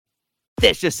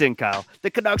Fish us in, Kyle.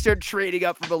 The Canucks are trading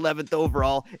up from 11th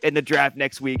overall in the draft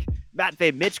next week.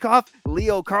 Matvei Michkov,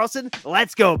 Leo Carlson,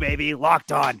 let's go, baby.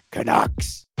 Locked on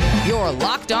Canucks. You're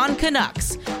Locked On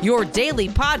Canucks, your daily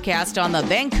podcast on the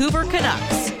Vancouver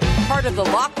Canucks. Part of the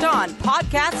Locked On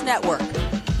Podcast Network,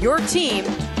 your team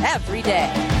every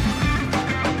day.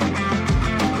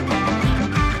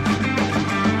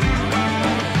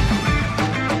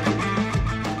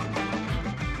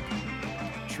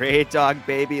 Trade talk,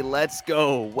 baby. Let's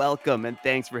go. Welcome and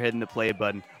thanks for hitting the play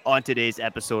button on today's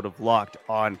episode of Locked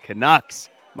On Canucks.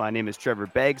 My name is Trevor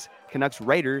Beggs, Canucks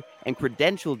writer and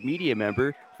credentialed media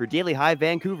member for Daily High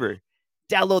Vancouver.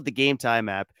 Download the Game Time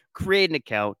app, create an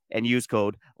account, and use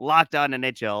code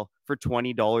LOCKEDONNHL for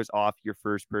 $20 off your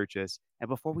first purchase. And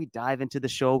before we dive into the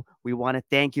show, we want to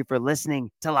thank you for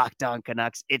listening to Locked On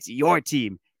Canucks. It's your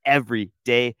team every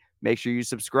day. Make sure you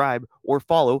subscribe or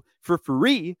follow for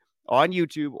free on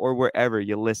YouTube or wherever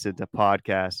you listen to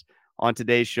podcasts. On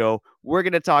today's show, we're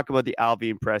going to talk about the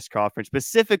Allvin press conference,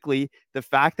 specifically the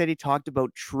fact that he talked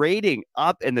about trading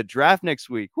up in the draft next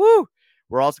week. Woo!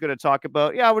 We're also going to talk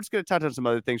about, we're just going to touch on some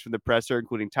other things from the presser,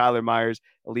 including Tyler Myers,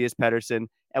 Elias Pettersson,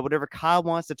 and whatever Kyle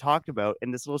wants to talk about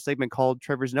in this little segment called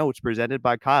Trevor's Notes, presented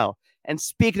by Kyle. And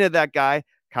speaking of that guy,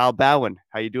 Kyle Bowen,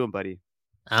 how you doing, buddy?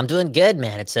 I'm doing good,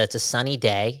 man. It's a sunny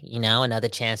day, another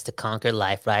chance to conquer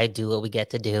life, right? Do what we get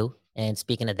to do. And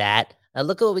speaking of that,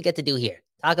 look at what we get to do here.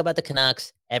 Talk about the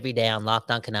Canucks every day on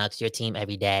Locked On Canucks, your team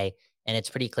every day. And it's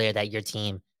pretty clear that your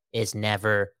team is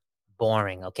never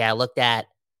boring, okay? I look at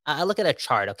a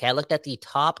chart, okay? I looked at the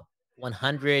top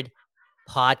 100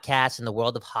 podcasts in the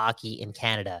world of hockey in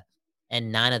Canada, and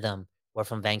 9 of them were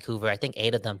from Vancouver. I think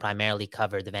 8 of them primarily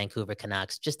covered the Vancouver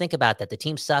Canucks. Just think about that. The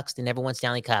team sucks. They never won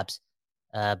Stanley Cups.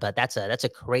 But that's a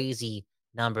crazy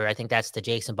number. I think that's the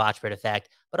Jason Botchford effect,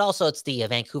 but also it's the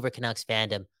Vancouver Canucks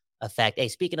fandom effect. Hey,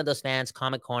 speaking of those fans,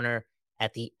 Comment Corner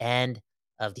at the end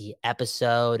of the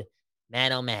episode,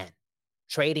 man, oh man,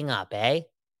 trading up,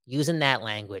 using that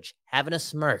language, having a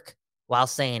smirk while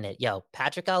saying it. Yo,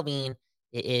 Patrik Allvin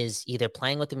is either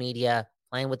playing with the media,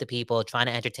 playing with the people, trying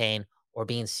to entertain, or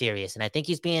being serious. And I think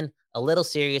he's being a little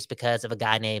serious because of a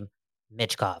guy named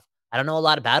Michkov. I don't know a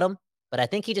lot about him, but I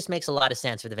think he just makes a lot of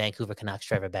sense for the Vancouver Canucks,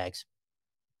 Trevor Beggs.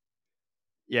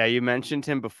 Yeah, you mentioned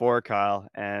him before, Kyle,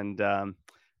 and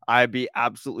I'd be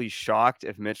absolutely shocked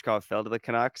if Michkov fell to the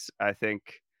Canucks. I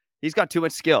think he's got too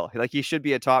much skill. Like, he should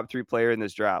be a top 3 player in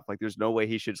this draft. Like, there's no way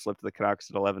he should slip to the Canucks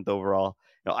at 11th overall.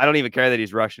 I don't even care that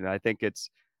he's Russian. I think it's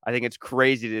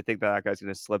crazy to think that guy's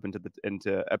going to slip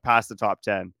into past the top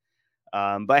 10.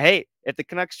 But hey, if the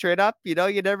Canucks trade up, you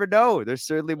never know. There's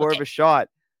certainly more of a shot.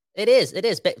 It is.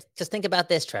 But just think about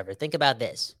this, Trevor. Think about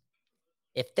this.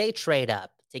 If they trade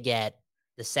up to get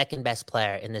the second best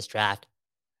player in this draft,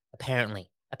 apparently,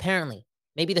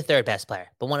 maybe the third best player,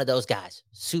 but one of those guys,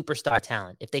 superstar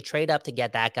talent. If they trade up to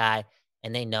get that guy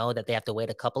and they know that they have to wait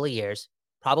a couple of years,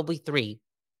 probably 3,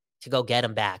 to go get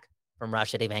him back from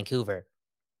Russia to Vancouver,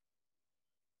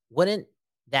 wouldn't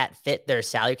that fit their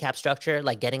salary cap structure?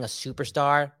 Like getting a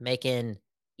superstar making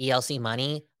ELC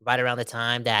money right around the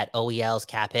time that OEL's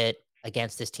cap hit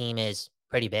against this team is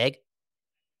pretty big.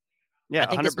 Yeah, I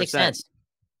think 100%. this makes sense.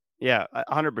 Yeah,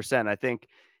 100%. I think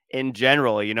in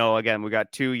general, again, we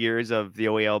got 2 years of the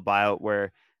OEL buyout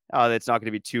where it's not going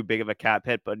to be too big of a cap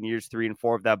hit, but in years 3 and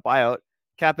 4 of that buyout,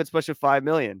 cap hit's pushing $5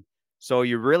 million. So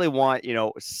you really want,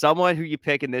 someone who you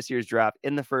pick in this year's draft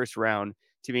in the first round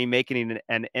to be making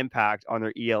an impact on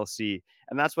their ELC.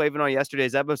 And that's why even on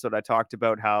yesterday's episode, I talked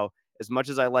about how as much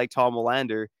as I like Tom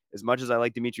Willander, as much as I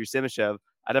like Dmitry Simashev,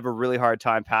 I'd have a really hard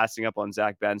time passing up on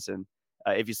Zach Benson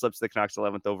if he slips to the Canucks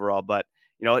 11th overall. But,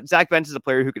 Zach Benson's a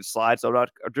player who can slide, so I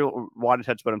don't want to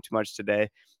touch about him too much today.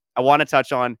 I want to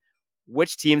touch on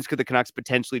which teams could the Canucks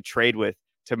potentially trade with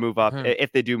to move up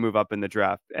if they do move up in the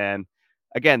draft. And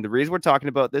again, the reason we're talking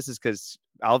about this is because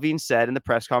Allvin said in the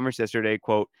press conference yesterday,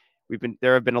 quote,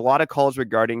 there have been a lot of calls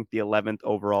regarding the 11th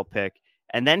overall pick.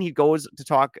 And then he goes to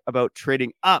talk about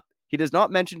trading up. He does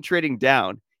not mention trading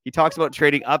down. He talks about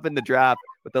trading up in the draft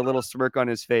with a little smirk on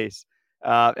his face.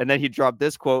 And then he dropped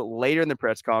this quote later in the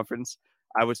press conference.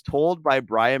 I was told by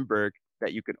Brian Burke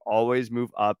that you can always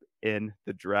move up in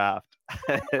the draft.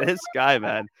 This guy,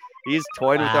 man, he's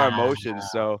toying with our emotions.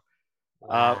 So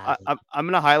I'm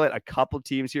going to highlight a couple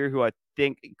teams here who I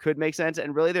think could make sense.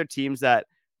 And really they're teams that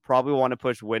probably want to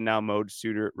push win now mode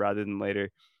sooner rather than later.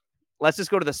 Let's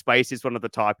just go to the spiciest one at the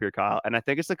top here, Kyle. And I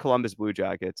think it's the Columbus Blue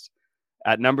Jackets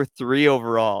at number 3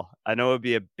 overall. I know it would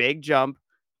be a big jump,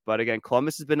 but again,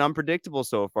 Columbus has been unpredictable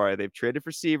so far. They've traded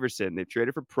for Severson. They've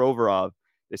traded for Provorov.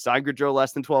 They signed Gaudreau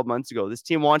less than 12 months ago. This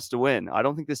team wants to win. I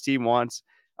don't think this team wants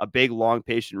a big, long,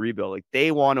 patient rebuild. Like,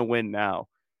 they want to win now.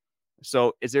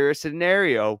 So is there a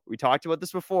scenario, we talked about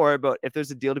this before, but if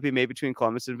there's a deal to be made between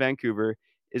Columbus and Vancouver,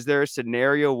 is there a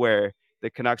scenario where the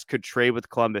Canucks could trade with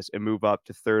Columbus and move up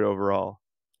to 3rd overall?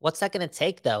 What's that going to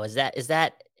take though? Is that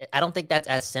I don't think that's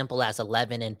as simple as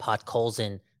 11 and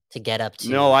Podkolzin to get up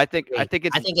No, to I think 3.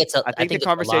 it's I think it's a lot more. I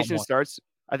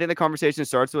think the conversation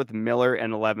starts with Miller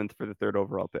and 11th for the 3rd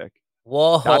overall pick. That's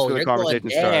Whoa, where the you're going conversation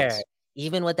there. starts.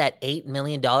 Even with that $8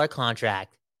 million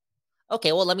contract.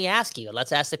 Okay, well, let me ask you.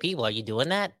 Let's ask the people. Are you doing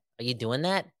that? Are you doing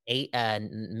that?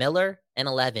 Miller and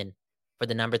 11 for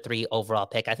the number 3 overall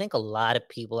pick. I think a lot of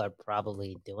people are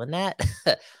probably doing that.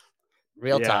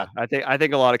 Real Yeah, talk. I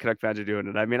think a lot of Canuck fans are doing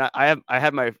it. I mean, I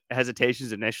have my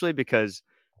hesitations initially because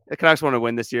the Canucks want to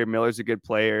win this year. Miller's a good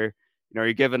player.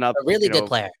 You're giving up, A really good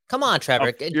player. Come on,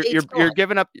 Trevor. you're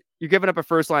giving up a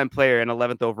first line player and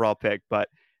 11th overall pick, but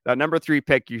that number 3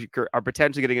 pick, you are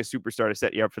potentially getting a superstar to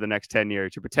set you up for the next 10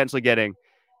 years. You're potentially getting,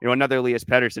 another Elias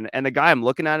Pettersson. And the guy I'm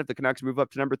looking at if the Canucks move up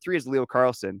to number 3 is Leo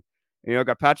Carlsson.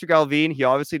 Got Patrik Allvin. He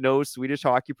obviously knows Swedish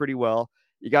hockey pretty well.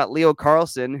 You got Leo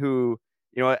Carlsson, who,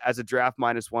 as a draft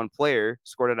 -1 player,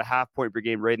 scored at a half point per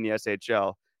game right in the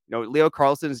SHL. Leo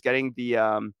Carlsson is getting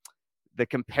the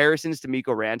comparisons to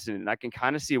Mikko Rantanen, and I can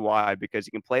kind of see why, because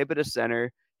he can play a bit of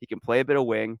center, he can play a bit of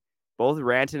wing. Both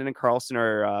Rantanen and Carlsson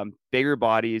are bigger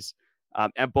bodies,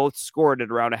 and both scored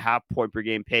at around a half point per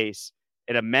game pace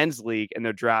in a men's league in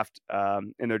their draft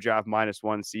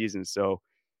 -1 season. So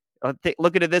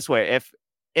look at it this way: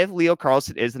 if Leo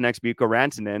Carlsson is the next Mikko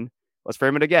Rantanen, let's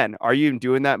frame it again. Are you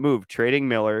doing that move, trading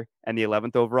Miller and the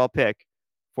 11th overall pick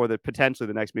for the potentially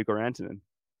the next Mikko Rantanen?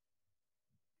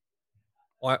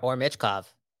 Or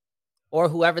Michkov. Or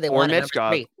whoever they want at number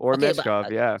 3. Okay,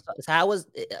 Michkov, yeah. So how was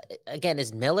again,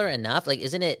 is Miller enough? Like,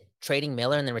 isn't it trading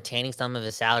Miller and then retaining some of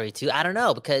his salary too? I don't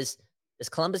know, because does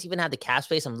Columbus even have the cap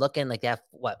space? I'm looking like they have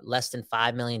less than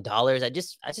 $5 million. I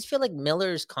just feel like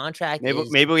Miller's contract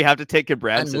is Maybe we have to take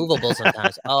Branson. unmovable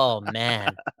sometimes. Oh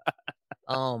man.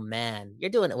 Oh man.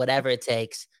 You're doing whatever it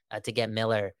takes to get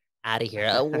Miller out of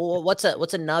here.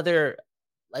 What's another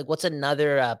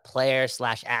player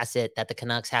 / asset that the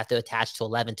Canucks have to attach to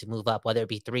 11 to move up, whether it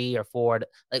be 3 or 4?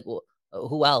 Like,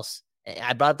 who else?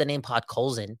 I brought up the name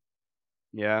Podkolzin.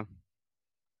 Yeah.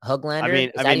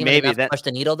 Hoglander. I mean, maybe enough to that push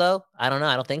the needle though. I don't know.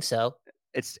 I don't think so.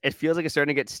 it feels like it's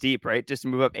starting to get steep, right? Just to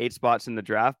move up 8 spots in the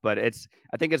draft, but I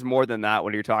think it's more than that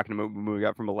when you're talking about moving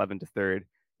up from 11 to 3rd.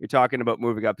 You're talking about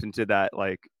moving up into that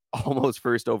like almost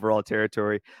 1st overall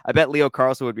territory. I bet Leo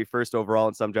Carlsson would be 1st overall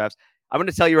in some drafts. I'm going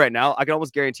to tell you right now, I can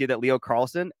almost guarantee that Leo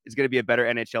Carlsson is going to be a better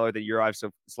NHLer than Juraj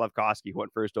Slafkovsky, who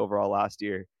went 1st overall last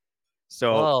year.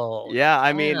 So, Whoa, yeah,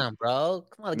 I mean, damn, bro.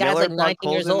 Come on, the guy's Miller, like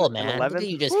 19 years Podkolzin, old, and man. Look at 11th.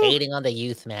 you just Woo! hating on the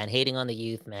youth, man. Hating on the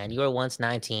youth, man. You were once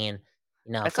 19.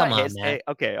 That's Come not on, his. man.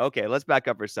 Okay. Let's back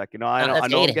up for a second. No, I that's know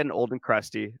I'm hating. getting old and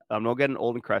crusty. But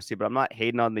I'm not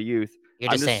hating on the youth. You're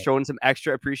I'm just just saying. showing some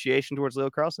extra appreciation towards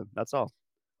Leo Carlsson. That's all.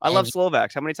 I And love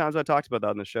Slovaks. How many times have I talked about that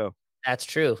on the show? that's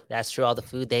true. That's true. All the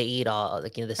food they eat, all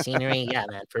like the scenery. Yeah,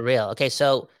 man, for real. Okay,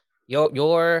 so you're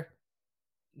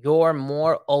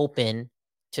more open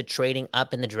to trading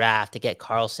up in the draft to get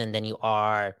Carlson than you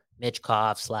are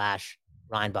Michkov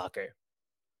 / Reinbacher.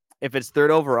 If it's 3rd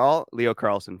overall, Leo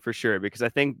Carlsson for sure, because I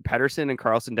think Pettersson and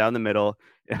Carlsson down the middle.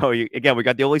 Again, we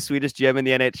got the only Swedish gem in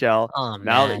the NHL. Oh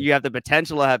Now that man, you have the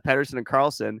potential to have Pettersson and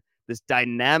Carlsson, this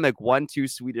dynamic 1-2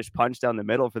 Swedish punch down the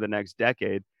middle for the next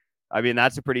decade. I mean,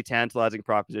 that's a pretty tantalizing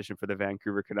proposition for the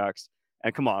Vancouver Canucks.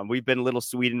 And come on, we've been little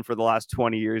Sweden for the last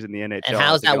 20 years in the NHL. and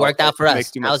how's that worked out for us?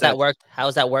 Makes too much sense.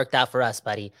 How's that worked out for us,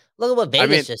 buddy? Look at what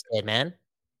Vegas just did, man.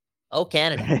 Oh,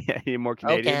 Canada. More Oh,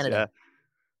 Canadians. Canada.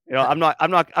 Yeah. I'm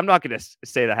not going to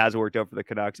say that has worked out for the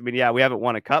Canucks. I mean, yeah, we haven't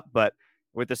won a cup, but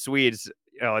with the Swedes,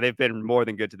 they've been more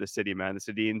than good to the city, man. The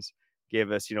Sedins gave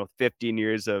us, 15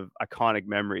 years of iconic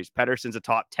memories. Pettersson's a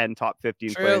top 10, top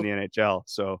 15 player in the NHL.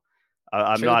 So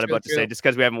I'm not about to say just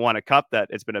because we haven't won a cup that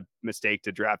it's been a mistake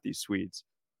to draft these Swedes.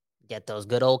 Get those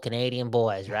good old Canadian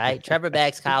boys, right? Trevor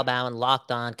Beggs, Kyle Bowen, Locked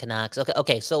On Canucks.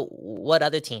 Okay. So what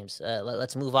other teams?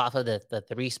 Let's move off of the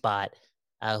 3 spot.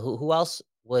 Who else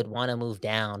would want to move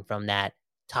down from that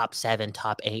top 7,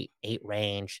 top 8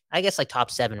 range? I guess like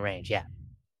top 7 range. Yeah.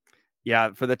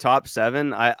 Yeah. For the top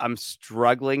 7, I'm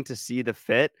struggling to see the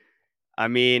fit. I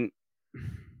mean,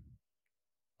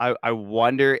 I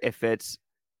wonder if it's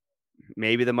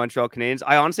maybe the Montreal Canadiens.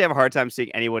 I honestly have a hard time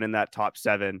seeing anyone in that top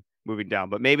 7 moving down,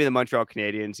 but maybe the Montreal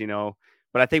Canadiens,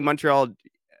 but I think Montreal,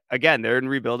 again, they're in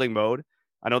rebuilding mode.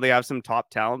 I know they have some top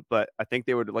talent, but I think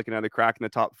they would like another crack in the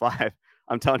top 5.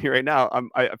 I'm telling you right now,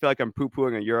 I feel like I'm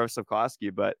poo-pooing a Juraj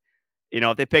Slafkovsky, but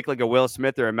if they pick like a Will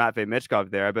Smith or a Matvei Michkov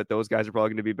there, I bet those guys are probably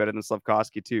going to be better than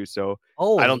Slavkovsky too. So I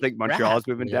don't Holy think Montreal is crap,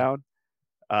 moving dude.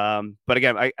 down. But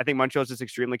again, I think Montreal is just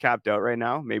extremely capped out right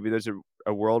now. Maybe there's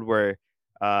a world where,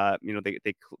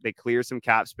 they clear some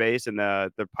cap space, and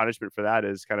the punishment for that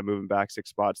is kind of moving back 6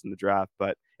 spots in the draft.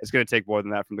 But it's going to take more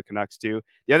than that from the Canucks too.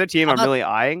 The other team How I'm about really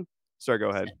eyeing. Sorry, go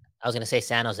ahead. I was gonna say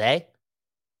San Jose.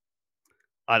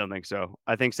 I don't think so.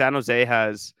 I think San Jose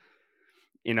has,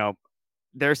 you know,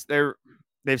 they're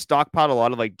they've stockpiled a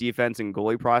lot of like defense and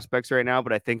goalie prospects right now,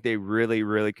 but I think they really,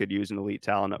 really could use an elite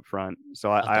talent up front.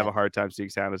 So I have Okay. a hard time seeing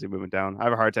San Jose moving down. I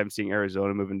have a hard time seeing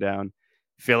Arizona moving down.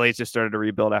 Philly's just started to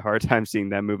rebuild. I have a hard time seeing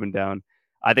them moving down.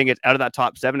 I think it's out of that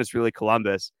top 7, it's really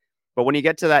Columbus. But when you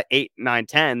get to that 8, 9,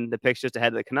 10, the picks just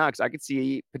ahead of the Canucks, I could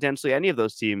see potentially any of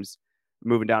those teams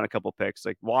moving down a couple picks.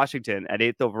 Like Washington at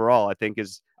 8th overall, I think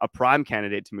is a prime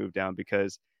candidate to move down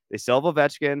because they still have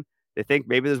Ovechkin. They think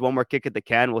maybe there's one more kick at the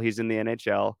can while he's in the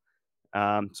NHL.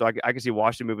 So I can see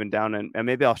Washington moving down, and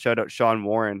maybe I'll shout out Sean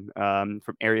Warren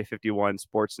from Area 51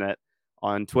 Sportsnet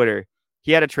on Twitter.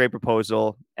 He had a trade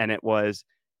proposal, and it was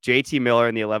JT Miller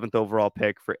in the 11th overall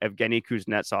pick for Evgeny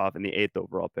Kuznetsov in the 8th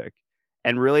overall pick.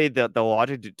 And really, the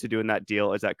logic to doing that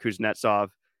deal is that Kuznetsov,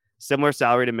 similar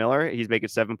salary to Miller, he's making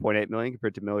 $7.8 million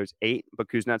compared to Miller's 8, but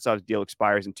Kuznetsov's deal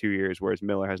expires in 2 years, whereas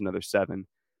Miller has another 7.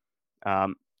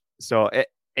 So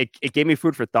it gave me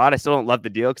food for thought. I still don't love the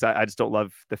deal because I just don't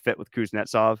love the fit with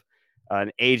Kuznetsov.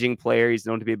 An aging player. He's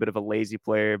known to be a bit of a lazy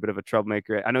player, a bit of a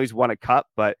troublemaker. I know he's won a cup,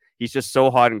 but he's just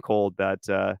so hot and cold that,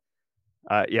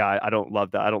 I don't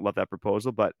love that. I don't love that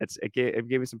proposal, but it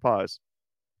gave me some pause.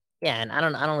 Yeah, and I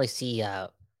don't really see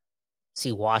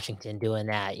Washington doing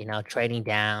that, trading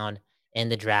down in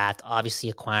the draft, obviously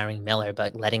acquiring Miller,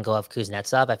 but letting go of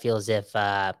Kuznetsov. I feel as if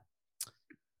I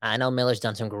know Miller's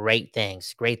done some great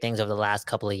things over the last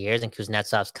couple of years, and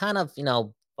Kuznetsov's kind of,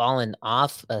 fallen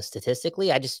off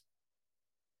statistically. I just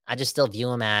still view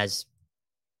him as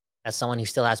someone who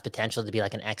still has potential to be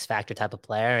like an X factor type of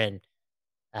player. And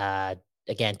uh,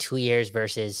 again, 2 years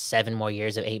versus 7 more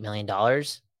years of $8 million.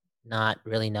 Not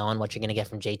really knowing what you're going to get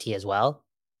from JT as well.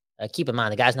 Keep in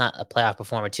mind the guy's not a playoff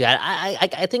performer too.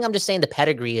 I think I'm just saying the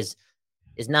pedigree is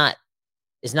not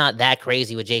that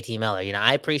crazy with JT Miller.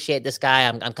 I appreciate this guy.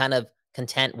 I'm kind of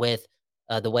content with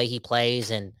the way he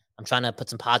plays, and I'm trying to put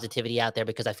some positivity out there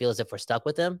because I feel as if we're stuck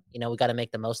with him. We got to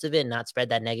make the most of it and not spread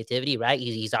that negativity. Right?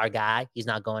 He's our guy. He's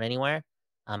not going anywhere.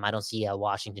 I don't see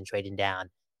Washington trading down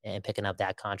and picking up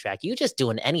that contract. You just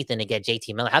doing anything to get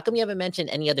JT Miller. How come you haven't mentioned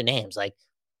any other names? Like,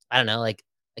 I don't know. Like,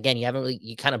 again,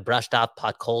 you kind of brushed off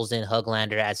Podkolzin,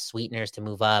 Höglander as sweeteners to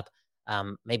move up.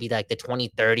 Maybe like the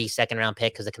 2030 second round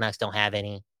pick because the Canucks don't have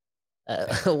any.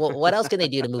 What else can they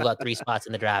do to move up 3 spots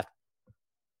in the draft?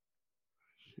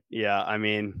 Yeah, I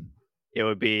mean, it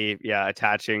would be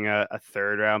attaching a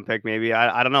 3rd round pick maybe.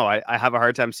 I don't know. I have a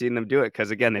hard time seeing them do it because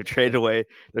again they've traded away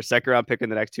their 2nd round pick in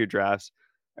the next 2 drafts.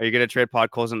 Are you going to trade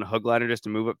Podkolzin and Höglander just to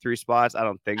move up 3 spots? I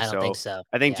don't think I don't think so. so.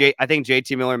 I think Yeah. I think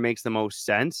JT Miller makes the most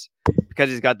sense because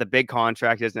he's got the big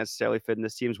contract. He doesn't necessarily fit in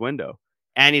this team's window,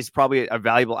 and he's probably a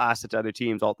valuable asset to other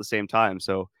teams all at the same time.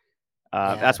 So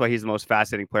Yeah. that's why he's the most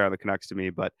fascinating player on the Canucks to me.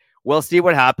 But we'll see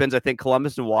what happens. I think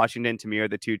Columbus and Washington, to me, are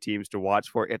the 2 teams to watch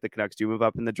for if the Canucks do move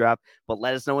up in the draft. But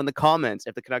let us know in the comments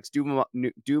if the Canucks do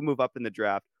move up in the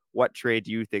draft. What trade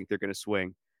do you think they're going to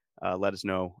swing? Let us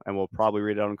know, and we'll probably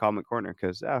read it on Comment Corner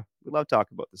because we love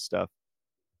talking about this stuff.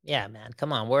 Yeah, man.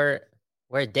 Come on. We're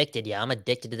addicted. Yeah, I'm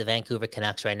addicted to the Vancouver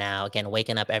Canucks right now. Again,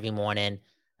 waking up every morning.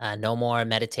 No more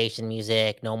meditation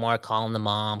music. No more calling the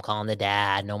mom, calling the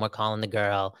dad. No more calling the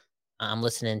girl. I'm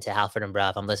listening to Halford and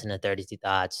Bruff. I'm listening to 32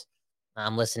 Thoughts.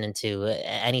 I'm listening to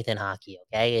anything hockey.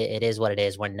 Okay, it is what it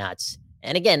is. We're nuts.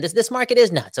 And again, this market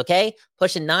is nuts. Okay,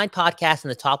 pushing 9 podcasts in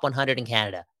the top 100 in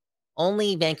Canada.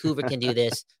 Only Vancouver can do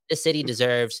this. This city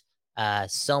deserves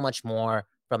so much more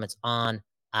from its on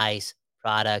ice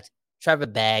product. Trevor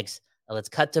Beggs. Let's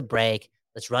cut to break.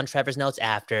 Let's run Trevor's notes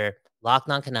after. Locked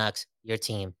on Canucks, your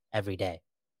team every day.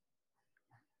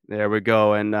 There we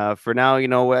go. And for now,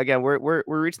 again, we're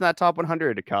reaching that top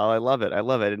 100, Kyle. I love it. I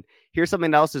love it. And here's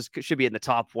something else that should be in the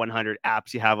top 100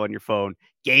 apps you have on your phone.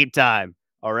 Game Time.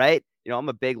 All right. I'm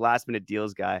a big last minute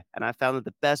deals guy, and I found that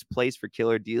the best place for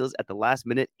killer deals at the last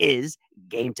minute is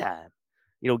Game Time.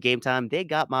 Game Time, they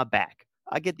got my back.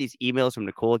 I get these emails from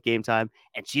Nicole at Game Time,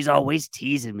 and she's always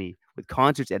teasing me with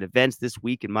concerts and events this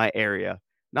week in my area.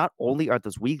 Not only are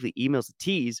those weekly emails a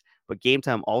tease, but Game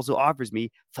Time also offers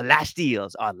me flash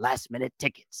deals on last minute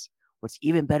tickets. What's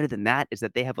even better than that is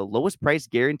that they have a lowest price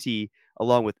guarantee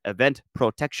along with event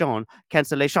protection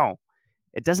cancellation.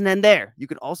 It doesn't end there. You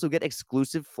can also get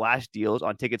exclusive flash deals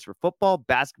on tickets for football,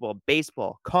 basketball,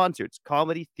 baseball, concerts,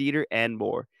 comedy, theater, and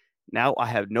more. Now I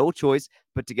have no choice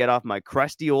but to get off my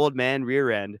crusty old man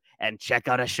rear end and check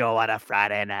out a show on a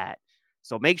Friday night.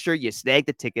 So make sure you snag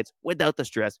the tickets without the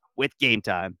stress with Game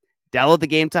Time. Download the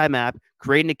Game Time app,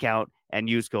 create an account, and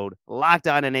use code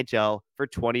LOCKEDONNHL for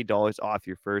 $20 off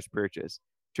your first purchase.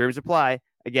 Terms apply.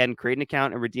 Again, create an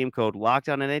account and redeem code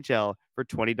LOCKEDONNHL for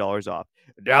 $20 off.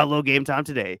 Download Game Time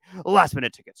today. Last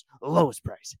minute tickets, lowest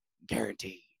price,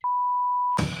 guaranteed.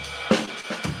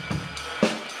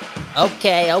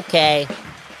 Okay.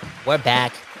 We're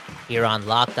back here on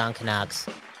Locked On Canucks.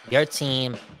 Your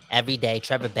team every day.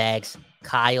 Trevor Beggs,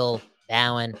 Kyle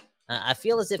Bowen. I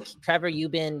feel as if, Trevor,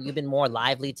 you've been more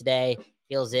lively today.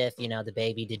 Feel as if, the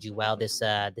baby did you well this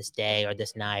day or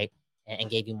this night and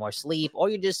gave you more sleep, or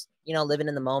you're just, living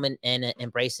in the moment and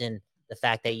embracing the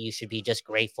fact that you should be just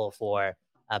grateful for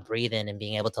breathing and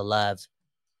being able to love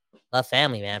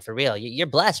family, man. For real. You're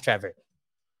blessed, Trevor.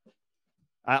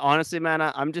 I honestly, man,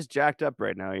 I'm just jacked up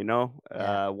right now,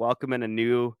 Yeah. welcoming a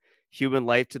new human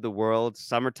life to the world.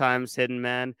 Summertime's hidden,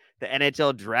 man. The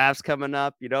NHL Draft's coming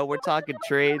up. We're talking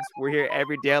trades. We're here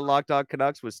every day at Locked On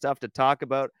Canucks with stuff to talk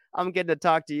about. I'm getting to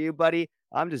talk to you, buddy.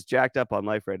 I'm just jacked up on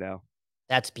life right now.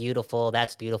 That's beautiful.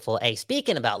 Hey,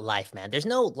 speaking about life, man, there's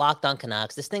no Locked On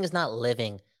Canucks. This thing is not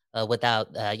living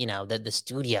without, the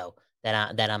studio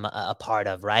that I'm a part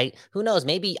of, right? Who knows?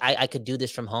 Maybe I could do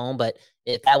this from home, but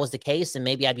if that was the case, then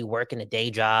maybe I'd be working a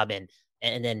day job and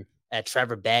then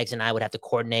Trevor Beggs and I would have to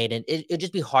coordinate, and it'd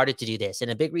just be harder to do this.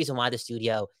 And a big reason why the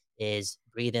studio is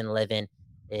breathing, living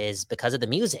is because of the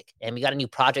music. And we got a new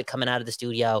project coming out of the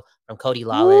studio from Cody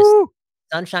Lawless, Woo!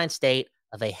 Sunshine State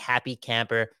of a Happy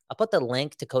Camper. I'll put the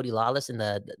link to Cody Lawless in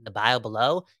the bio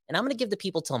below, and I'm going to give the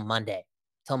people till Monday,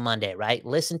 right?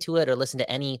 Listen to it or listen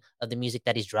to any of the music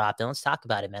that he's dropped, and let's talk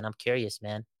about it, man. I'm curious,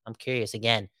 man. I'm curious.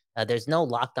 Again, there's no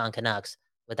Locked On Canucks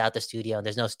without the studio, and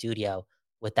there's no studio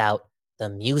without the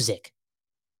music.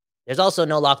 There's also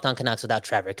no Locked On Canucks without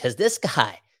Trevor, because this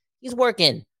guy, he's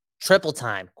working triple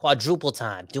time, quadruple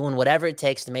time, doing whatever it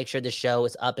takes to make sure the show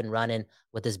is up and running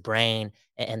with his brain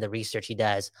and the research he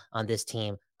does on this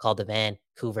team called the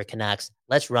Vancouver Canucks.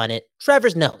 Let's run it.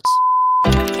 Trevor's notes.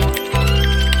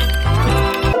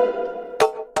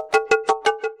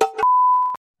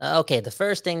 Okay, the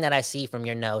first thing that I see from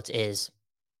your notes is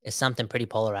something pretty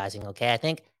polarizing, okay? I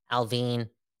think Allvin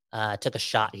took a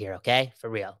shot here, okay? For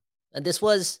real. This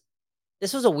was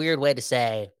a weird way to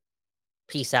say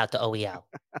peace out to OEL.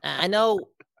 I know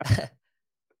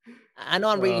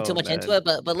I'm reading too much into it,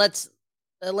 but let's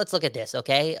look at this,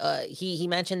 okay? He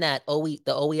mentioned that the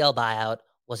OEL buyout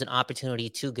was an opportunity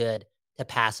too good to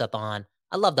pass up on.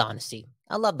 I love the honesty.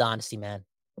 Man.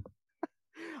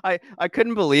 I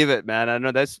couldn't believe it, man. I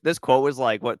know this quote was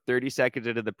like 30 seconds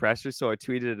into the presser, so I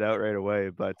tweeted it out right away.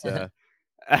 But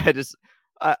I just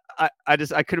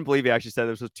I couldn't believe he actually said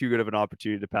this was too good of an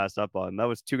opportunity to pass up on. That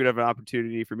was too good of an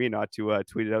opportunity for me not to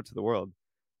tweet it out to the world.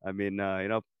 I mean,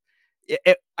 Allvin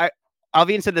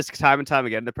said this time and time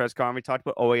again in the press conference. He talked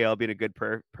about OEL being a good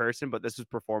person, but this was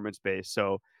performance based.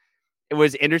 So it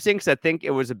was interesting because I think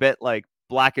it was a bit like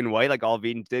black and white. Like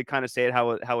Allvin did kind of say it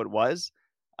how it was.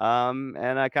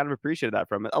 And I kind of appreciated that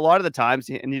from it. A lot of the times,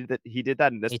 he did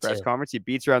that in this press conference. He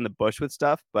beats around the bush with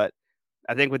stuff, but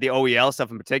I think with the OEL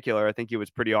stuff in particular, I think he was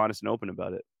pretty honest and open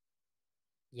about it.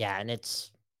 Yeah, and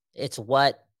it's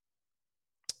what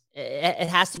it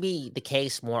has to be the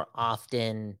case more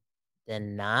often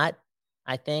than not.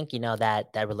 I think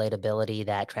that relatability,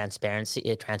 that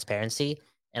transparency,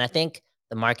 and I think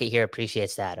the market here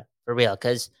appreciates that for real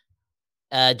because.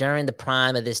 During the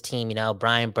prime of this team,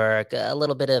 Brian Burke, a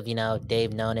little bit of, Dave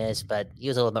Nonis, but he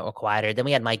was a little bit more quieter. Then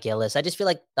we had Mike Gillis. I just feel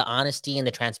like the honesty and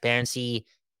the transparency,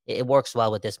 it works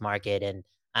well with this market. And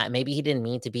maybe he didn't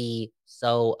mean to be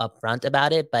so upfront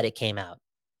about it, but it came out.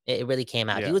 It really came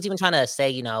out. Yeah. He was even trying to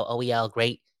say, OEL,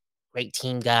 great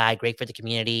team guy, great for the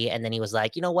community. And then he was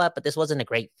like, you know what? But this wasn't a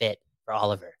great fit for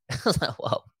Oliver. I was like,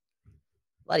 whoa.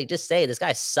 What did he just say? This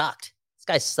guy sucked.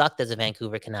 As a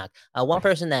Vancouver Canuck. One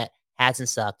person that hasn't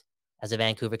sucked as a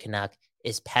Vancouver Canuck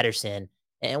is Pettersson.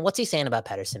 And what's he saying about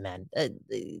Pettersson, man?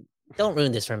 Don't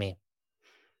ruin this for me.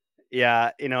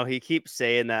 Yeah, he keeps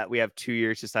saying that we have 2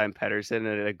 years to sign Pettersson,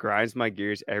 and it grinds my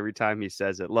gears every time he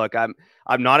says it. Look, I'm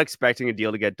not expecting a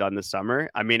deal to get done this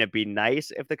summer. I mean, it'd be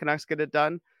nice if the Canucks get it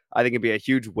done. I think it'd be a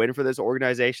huge win for this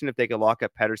organization if they could lock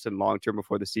up Pettersson long-term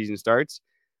before the season starts.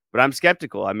 But I'm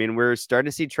skeptical. I mean, we're starting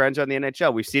to see trends on the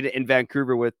NHL. We've seen it in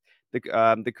Vancouver with the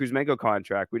Kuzmenko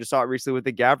contract. We just saw it recently with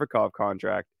the Gavrikov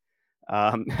contract.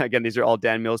 Again, these are all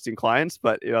Dan Milstein clients,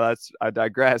 but I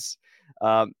digress.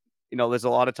 there's a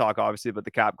lot of talk, obviously, about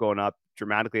the cap going up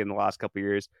dramatically in the last couple of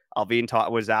years. Allvin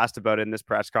was asked about it in this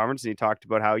press conference, and he talked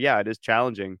about how, it is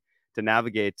challenging to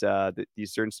navigate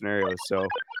these certain scenarios. So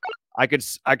I could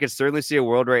certainly see a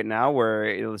world right now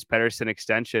where this Pettersson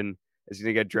extension is going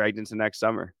to get dragged into next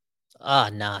summer. Oh,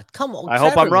 no. Come on, I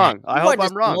hope Trevor, I'm man. wrong. I You hope are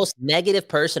just I'm the wrong. most negative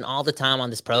person all the time on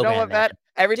this You know program, what, man. Matt?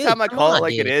 Every Dude, time I come call it on,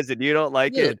 like it dude. is, and you don't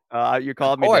like Dude, it, you're of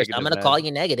calling me course, negative. I'm gonna Man. call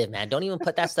you negative, man. Don't even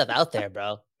put that stuff out there,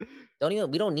 bro.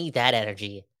 We don't need that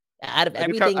energy. Out of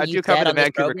everything I you do cover said the on this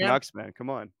Vancouver program, Canucks, man. Come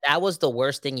on. that was the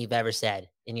worst thing you've ever said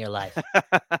in your life.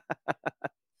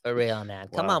 For real, man.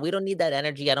 Come Wow. on, we don't need that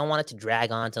energy. I don't want it to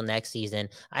drag on until next season.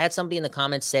 I had somebody in the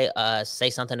comments say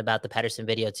something about the Pettersson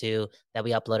video too that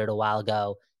we uploaded a while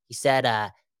ago. He said,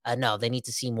 no, they need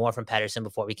to see more from Pettersson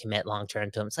before we commit long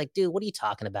term to him. It's like, dude, what are you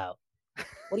talking about?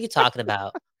 What are you talking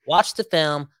about? Watch the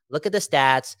film, look at the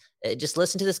stats, just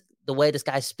listen to the way this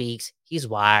guy speaks. He's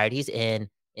wired, he's in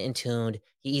tuned,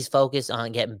 he's focused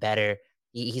on getting better.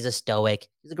 He's a stoic,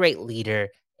 he's a great leader,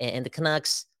 and the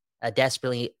Canucks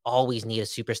desperately always need a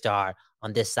superstar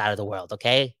on this side of the world.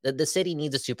 Okay, the city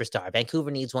needs a superstar.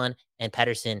 Vancouver needs one, and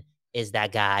Pettersson is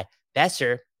that guy.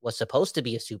 Besser was supposed to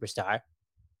be a superstar,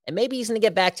 and maybe he's going to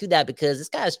get back to that because this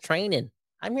guy's training.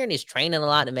 I'm hearing he's training a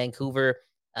lot in Vancouver.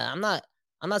 I'm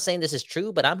not saying this is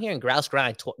true, but I'm hearing grouse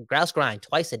grind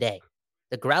twice a day.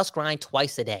 The grouse grind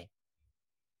twice a day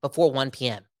before 1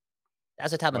 p.m.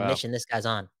 That's the type of Wow. mission this guy's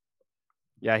on.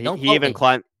 Yeah, Don't he quote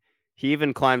even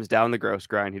me, climbs down the gross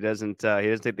grind. He doesn't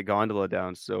take the gondola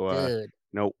down. So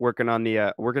dude. working on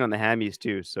the hammies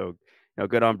too. So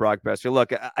good on Brock Besser.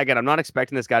 Look, again, I'm not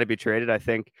expecting this guy to be traded. I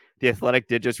think the Athletic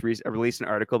did just release an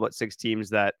article about 6 teams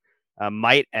that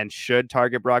might and should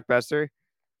target Brock Besser.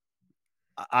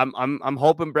 I'm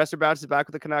hoping Besser bounces back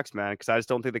with the Canucks, man, because I just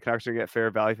don't think the Canucks are gonna get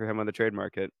fair value for him on the trade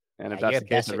market. And Yeah, if you're that's a the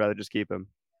case, Besser. I'd rather just keep him.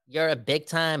 You're a big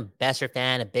time Besser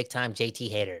fan, a big time JT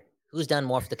hater. Who's done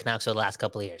more for the Canucks over the last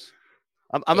couple of years?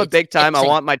 I'm a It's big time. I insane.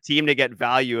 want my team to get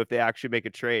value if they actually make a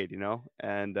trade,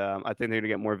 and I think they're going to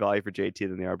get more value for JT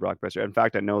than they are Brock Besser. In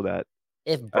fact, I know that.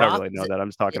 If I don't Brock, really know that. I'm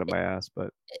just talking up my ass, but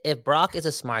if Brock is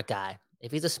a smart guy,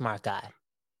 if he's a smart guy,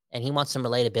 and he wants some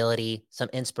relatability, some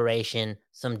inspiration,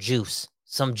 some juice,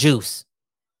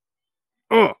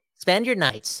 spend your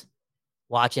nights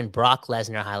watching Brock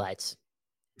Lesnar highlights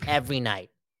every night.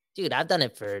 Dude, I've done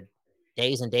it for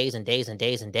days and days and days and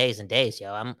days and days and days,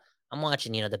 yo. I'm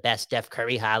watching, the best Steph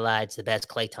Curry highlights, the best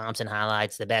Klay Thompson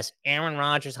highlights, the best Aaron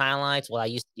Rodgers highlights. Well, I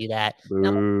used to do that.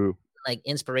 Now, boo. like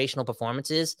inspirational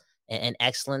performances and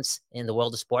excellence in the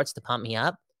world of sports to pump me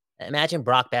up. Imagine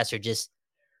Brock Besser just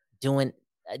doing,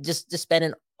 just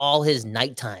spending all his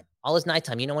nighttime.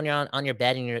 You know, when you're on your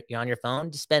bed and you're on your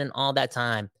phone, just spending all that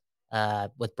time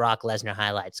with Brock Lesnar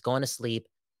highlights, going to sleep,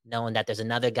 knowing that there's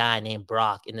another guy named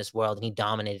Brock in this world and he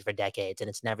dominated for decades, and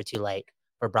it's never too late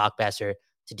for Brock Besser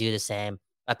to do the same.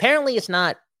 Apparently, it's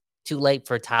not too late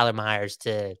for Tyler Myers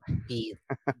to be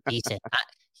decent.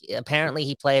 Apparently,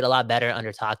 he played a lot better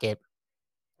under Tocchet.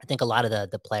 I think a lot of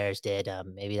the players did.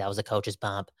 Maybe that was a coach's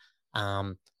bump.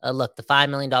 Look, the $5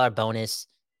 million bonus,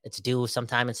 it's due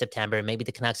sometime in September. Maybe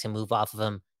the Canucks can move off of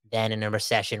him then in a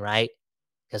recession, right?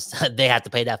 Because they have to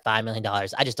pay that $5 million.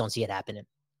 I just don't see it happening.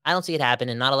 I don't see it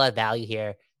happening. Not a lot of value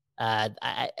here.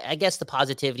 I guess the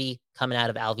positivity coming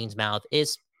out of Allvin's mouth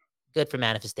is good for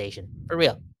manifestation. For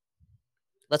real.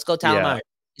 Let's go, Tyler Myers.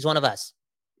 He's one of us.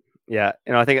 Yeah,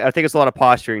 I think it's a lot of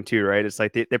posturing too, right? It's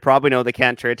like they probably know they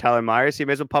can't trade Tyler Myers, so you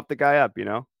may as well pump the guy up,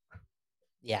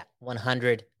 Yeah,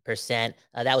 100%.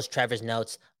 That was Trevor's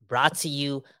notes, brought to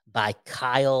you by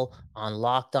Kyle on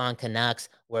Locked On Canucks.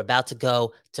 We're about to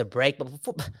go to break,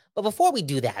 but before we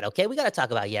do that, okay, we got to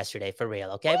talk about yesterday for real,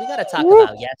 okay? We got to talk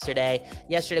about yesterday.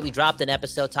 Yesterday, we dropped an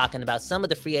episode talking about some of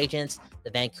the free agents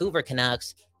the Vancouver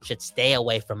Canucks should stay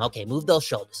away from. Okay, move those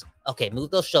shoulders. Okay,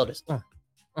 move those shoulders.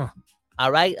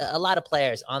 All right, a lot of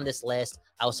players on this list.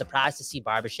 I was surprised to see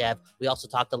Barbashev. We also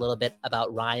talked a little bit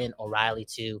about Ryan O'Reilly,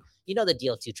 too. You know the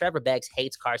deal, too. Trevor Beggs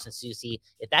hates Carson Soucy.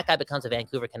 If that guy becomes a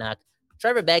Vancouver Canuck,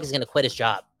 Trevor Beggs is going to quit his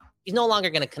job. He's no longer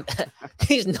going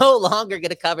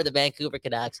to cover the Vancouver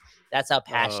Canucks. That's how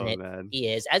passionate he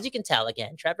is. As you can tell,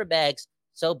 again, Trevor Beggs,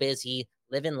 so busy,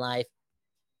 living life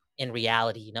in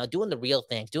reality, doing the real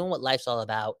things, doing what life's all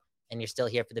about. And you're still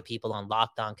here for the people on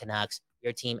Locked On Canucks,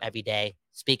 your team every day.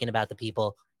 Speaking about the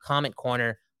people, comment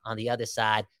corner on the other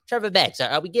side. Trevor Beggs,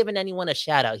 are we giving anyone a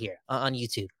shout out here on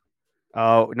YouTube?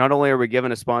 Oh, not only are we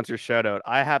giving a sponsor shout out,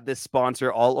 I have this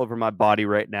sponsor all over my body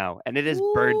right now, and it is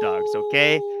Bird Dogs.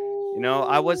 Okay,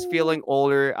 I was feeling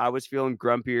older, I was feeling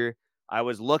grumpier, I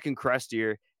was looking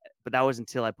crustier, but that was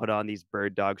until I put on these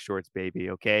Bird Dog shorts, baby.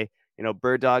 Okay,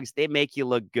 Bird Dogs, they make you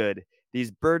look good.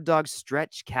 These Bird Dog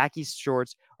stretch khaki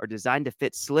shorts are designed to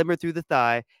fit slimmer through the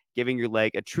thigh, giving your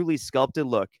leg a truly sculpted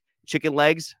look. Chicken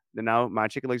legs, now my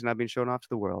chicken legs are not being shown off to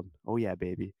the world. Oh yeah,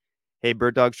 baby. Hey,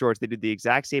 Bird Dog shorts, they do the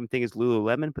exact same thing as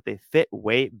Lululemon, but they fit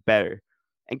way better.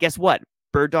 And guess what?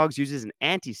 Bird Dogs uses an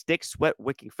anti-stick sweat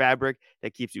wicking fabric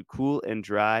that keeps you cool and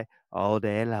dry all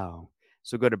day long.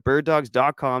 So go to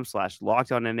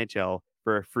birddogs.com/lockedonnhl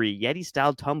for a free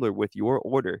Yeti-style tumbler with your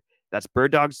order. That's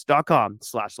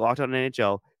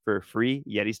birddogs.com/lockedonnhl for a free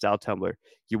Yeti-style tumbler.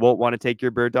 You won't want to take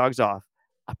your Bird Dogs off.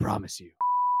 I promise you.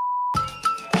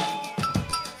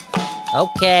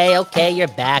 Okay, you're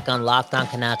back on Locked On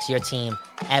Canucks, your team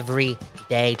every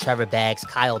day. Trevor Beggs,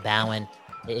 Kyle Bowen.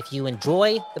 If you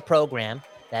enjoy the program,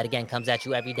 that again comes at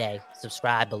you every day,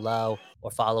 subscribe below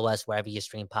or follow us wherever you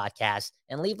stream podcasts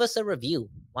and leave us a review.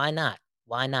 Why not?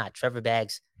 Why not? Trevor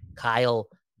Beggs, Kyle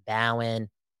Bowen,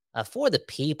 for the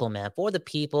people, man, for the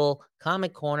people.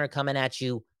 Comment corner coming at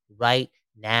you right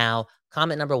now.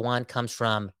 Comment number 1 comes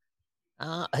from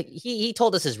he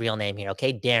told us his real name here,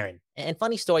 okay? Darren. And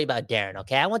funny story about Darren,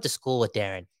 okay? I went to school with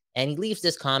Darren, and he leaves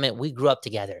this comment. We grew up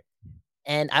together.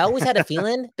 And I always had a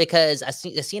feeling because I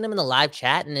seen him in the live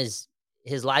chat, and his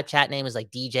live chat name is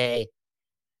like DJ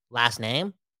last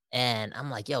name. And I'm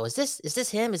like, yo, is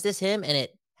this him? Is this him? And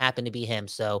it happened to be him.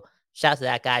 So shout out to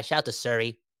that guy. Shout out to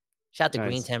Surrey. Shout out to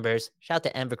Green Timbers. Shout out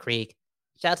to Ember Creek.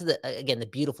 Shout out to the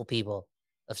beautiful people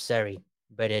of Surrey,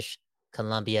 British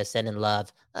Columbia, sending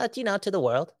love, to the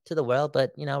world,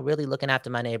 but, really looking after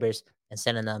my neighbors and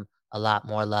sending them a lot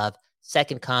more love.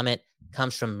 Second comment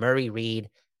comes from Murray Reed.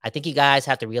 I think you guys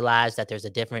have to realize that there's a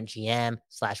different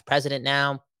GM/president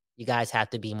now. You guys have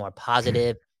to be more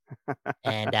positive.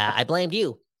 And I blamed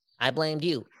you.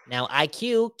 Now,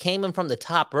 IQ came in from the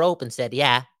top rope and said,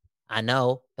 yeah, I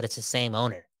know, but it's the same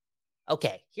owner.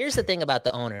 Okay, here's the thing about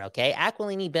the owner, okay?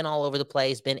 Aquilini been all over the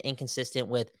place, been inconsistent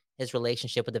with his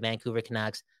relationship with the Vancouver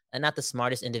Canucks, and not the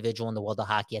smartest individual in the world of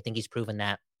hockey. I think he's proven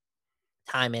that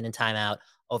time in and time out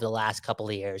over the last couple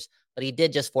of years. But he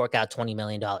did just fork out $20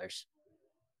 million.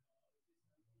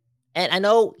 And I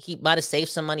know he might have saved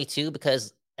some money too,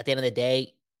 because at the end of the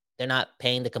day, they're not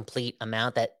paying the complete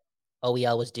amount that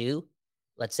OEL was due.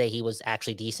 Let's say he was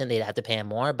actually decent. They'd have to pay him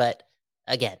more. But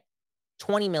again,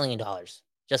 $20 million,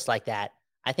 just like that.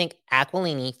 I think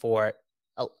Aquilini for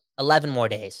 11 more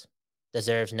days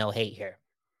deserves no hate here.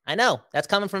 I know that's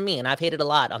coming from me, and I've hated a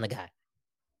lot on the guy.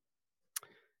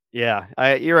 Yeah,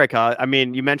 you're right, Kyle. I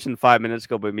mean, you mentioned 5 minutes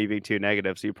ago about me being too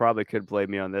negative, so you probably could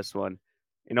blame me on this one.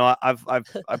 I've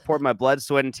poured my blood,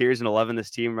 sweat, and tears into loving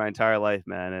this team my entire life,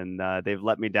 man, and they've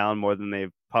let me down more than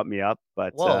they've pumped me up.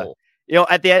 But Whoa.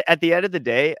 at the end of the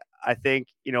day, I think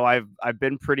I've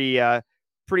been pretty.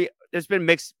 There's been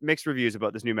mixed reviews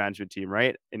about this new management team,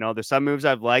 right? There's some moves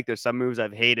I've liked, there's some moves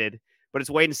I've hated, but it's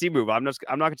wait and see move. I'm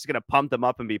not just gonna pump them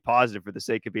up and be positive for the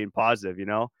sake of being positive.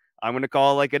 I'm going to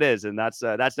call it like it is, and that's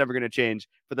never going to change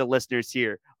for the listeners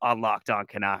here on Locked On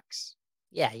Canucks.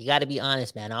 Yeah, you got to be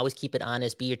honest, man. Always keep it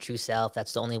honest. Be your true self.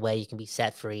 That's the only way you can be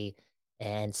set free.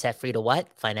 And set free to what?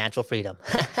 Financial freedom.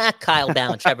 Kyle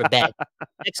Bowen, Trevor Begg.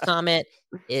 Next comment,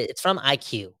 it's from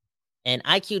IQ. And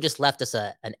IQ just left us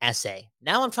an essay.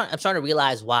 Now I'm trying to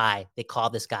realize why they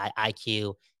call this guy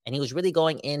IQ. And he was really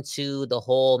going into the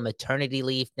whole maternity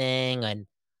leave thing and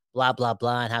blah, blah,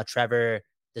 blah, and how Trevor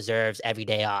deserves every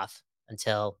day off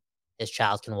until his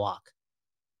child can walk,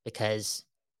 because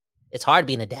it's hard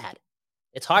being a dad.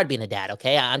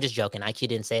 Okay, I'm just joking. IQ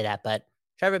didn't say that, but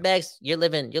Trevor Beggs, you're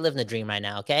living the dream right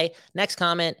now. Okay. Next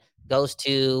comment goes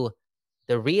to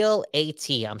the real AT.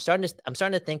 I'm starting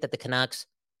to think that the Canucks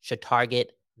should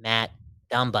target Matt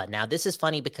Dumba. Now, this is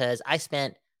funny because I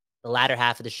spent the latter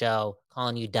half of the show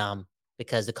calling you dumb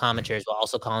because the commenters were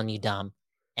also calling you dumb.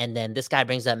 And then this guy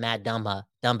brings up Matt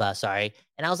Dumba, sorry.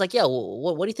 And I was like, yo,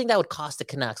 what do you think that would cost the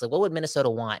Canucks? Like, what would Minnesota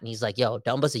want? And he's like, yo,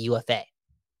 Dumba's a UFA.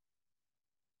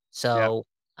 So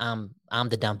I'm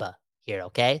the Dumba here,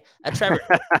 okay? Trevor,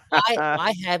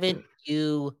 why haven't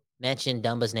you mentioned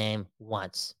Dumba's name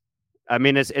once? I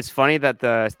mean, it's funny that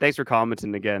thanks for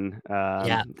commenting again.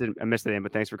 Yeah. I missed the name,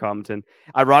 but thanks for commenting.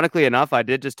 Ironically enough, I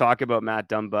did just talk about Matt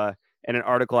Dumba in an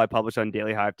article I published on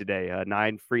Daily Hive today.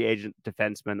 9 free agent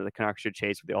defensemen that the Canucks should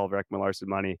chase with the Ulrich Larson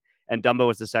money, and Dumba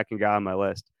was the second guy on my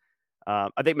list. I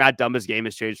think Matt Dumba's game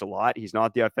has changed a lot. He's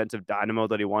not the offensive dynamo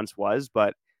that he once was,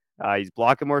 but he's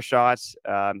blocking more shots.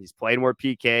 He's playing more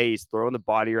PK. He's throwing the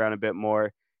body around a bit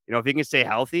more. If he can stay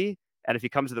healthy and if he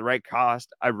comes to the right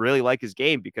cost, I really like his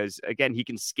game because, again, he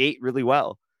can skate really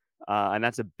well. And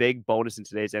that's a big bonus in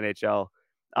today's NHL.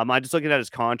 I'm just looking at his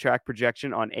contract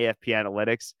projection on AFP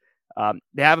Analytics.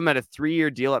 They have him at a 3-year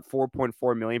deal at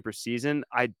 $4.4 million per season.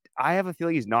 I have a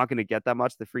feeling he's not going to get that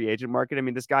much the free agent market. I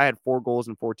mean, this guy had 4 goals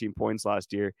and 14 points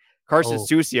last year. Carson Oh,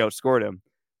 Soucy outscored him.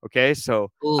 Okay,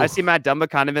 so I ooh, see Matt Dumba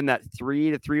kind of in that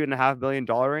 $3 to $3.5 billion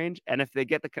range. And if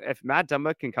Matt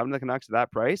Dumba can come to the Canucks at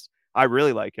that price, I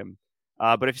really like him.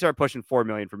 But if you start pushing $4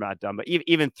 million for Matt Dumba,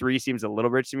 even 3 seems a little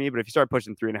rich to me. But if you start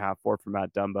pushing 3.5, 4 for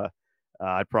Matt Dumba,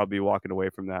 I'd probably be walking away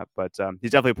from that. But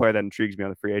he's definitely a player that intrigues me on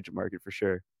the free agent market for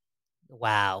sure.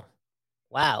 wow.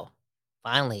 Wow.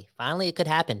 Finally, it could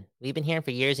happen. We've been hearing for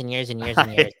years and years and years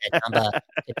and years that Dumba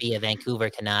could be a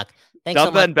Vancouver Canuck. Thanks so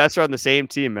Dumba much. and Besser on the same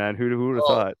team, man. Who would have Oh,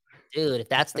 thought? dude, if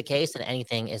that's the case, then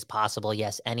anything is possible.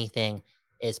 Yes, anything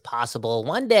is possible.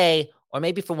 One day, or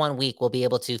maybe for 1 week, we'll be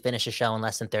able to finish a show in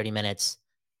less than 30 minutes.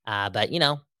 But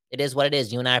it is what it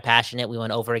is. You and I are passionate. We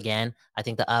went over again. I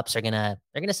think the ups they're gonna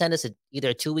send us either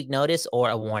a 2-week notice or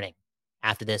a warning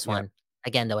after this Yeah. one.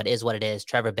 Again, though, it is what it is.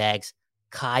 Trevor Beggs,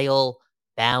 Kyle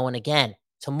Bowen again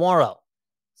tomorrow.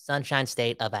 Sunshine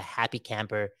State of a Happy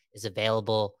Camper is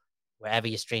available wherever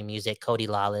you stream music. Cody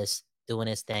Lawless doing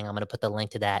his thing. I'm going to put the link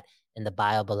to that in the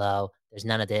bio below. There's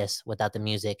none of this without the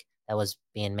music that was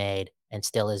being made and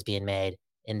still is being made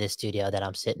in this studio that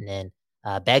I'm sitting in.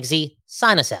 Beggsy,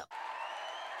 sign us out.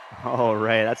 All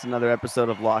right, that's another episode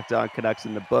of Locked On Canucks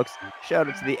in the books. Shout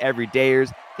out to the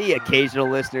everydayers, the occasional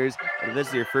listeners. And if this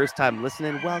is your first time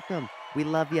listening, welcome. We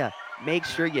love you. Make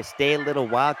sure you stay a little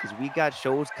while because we got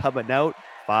shows coming out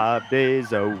 5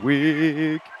 days a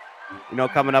week.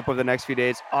 Coming up over the next few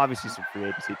days, obviously some free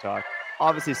agency talk,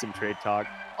 obviously some trade talk,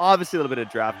 obviously a little bit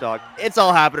of draft talk. It's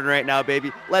all happening right now,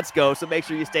 baby. Let's go. So make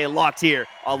sure you stay locked here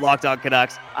on Locked On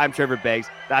Canucks. I'm Trevor Beggs.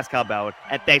 That's Kyle Bowen.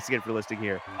 And thanks again for listening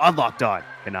here on Locked On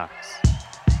Canucks.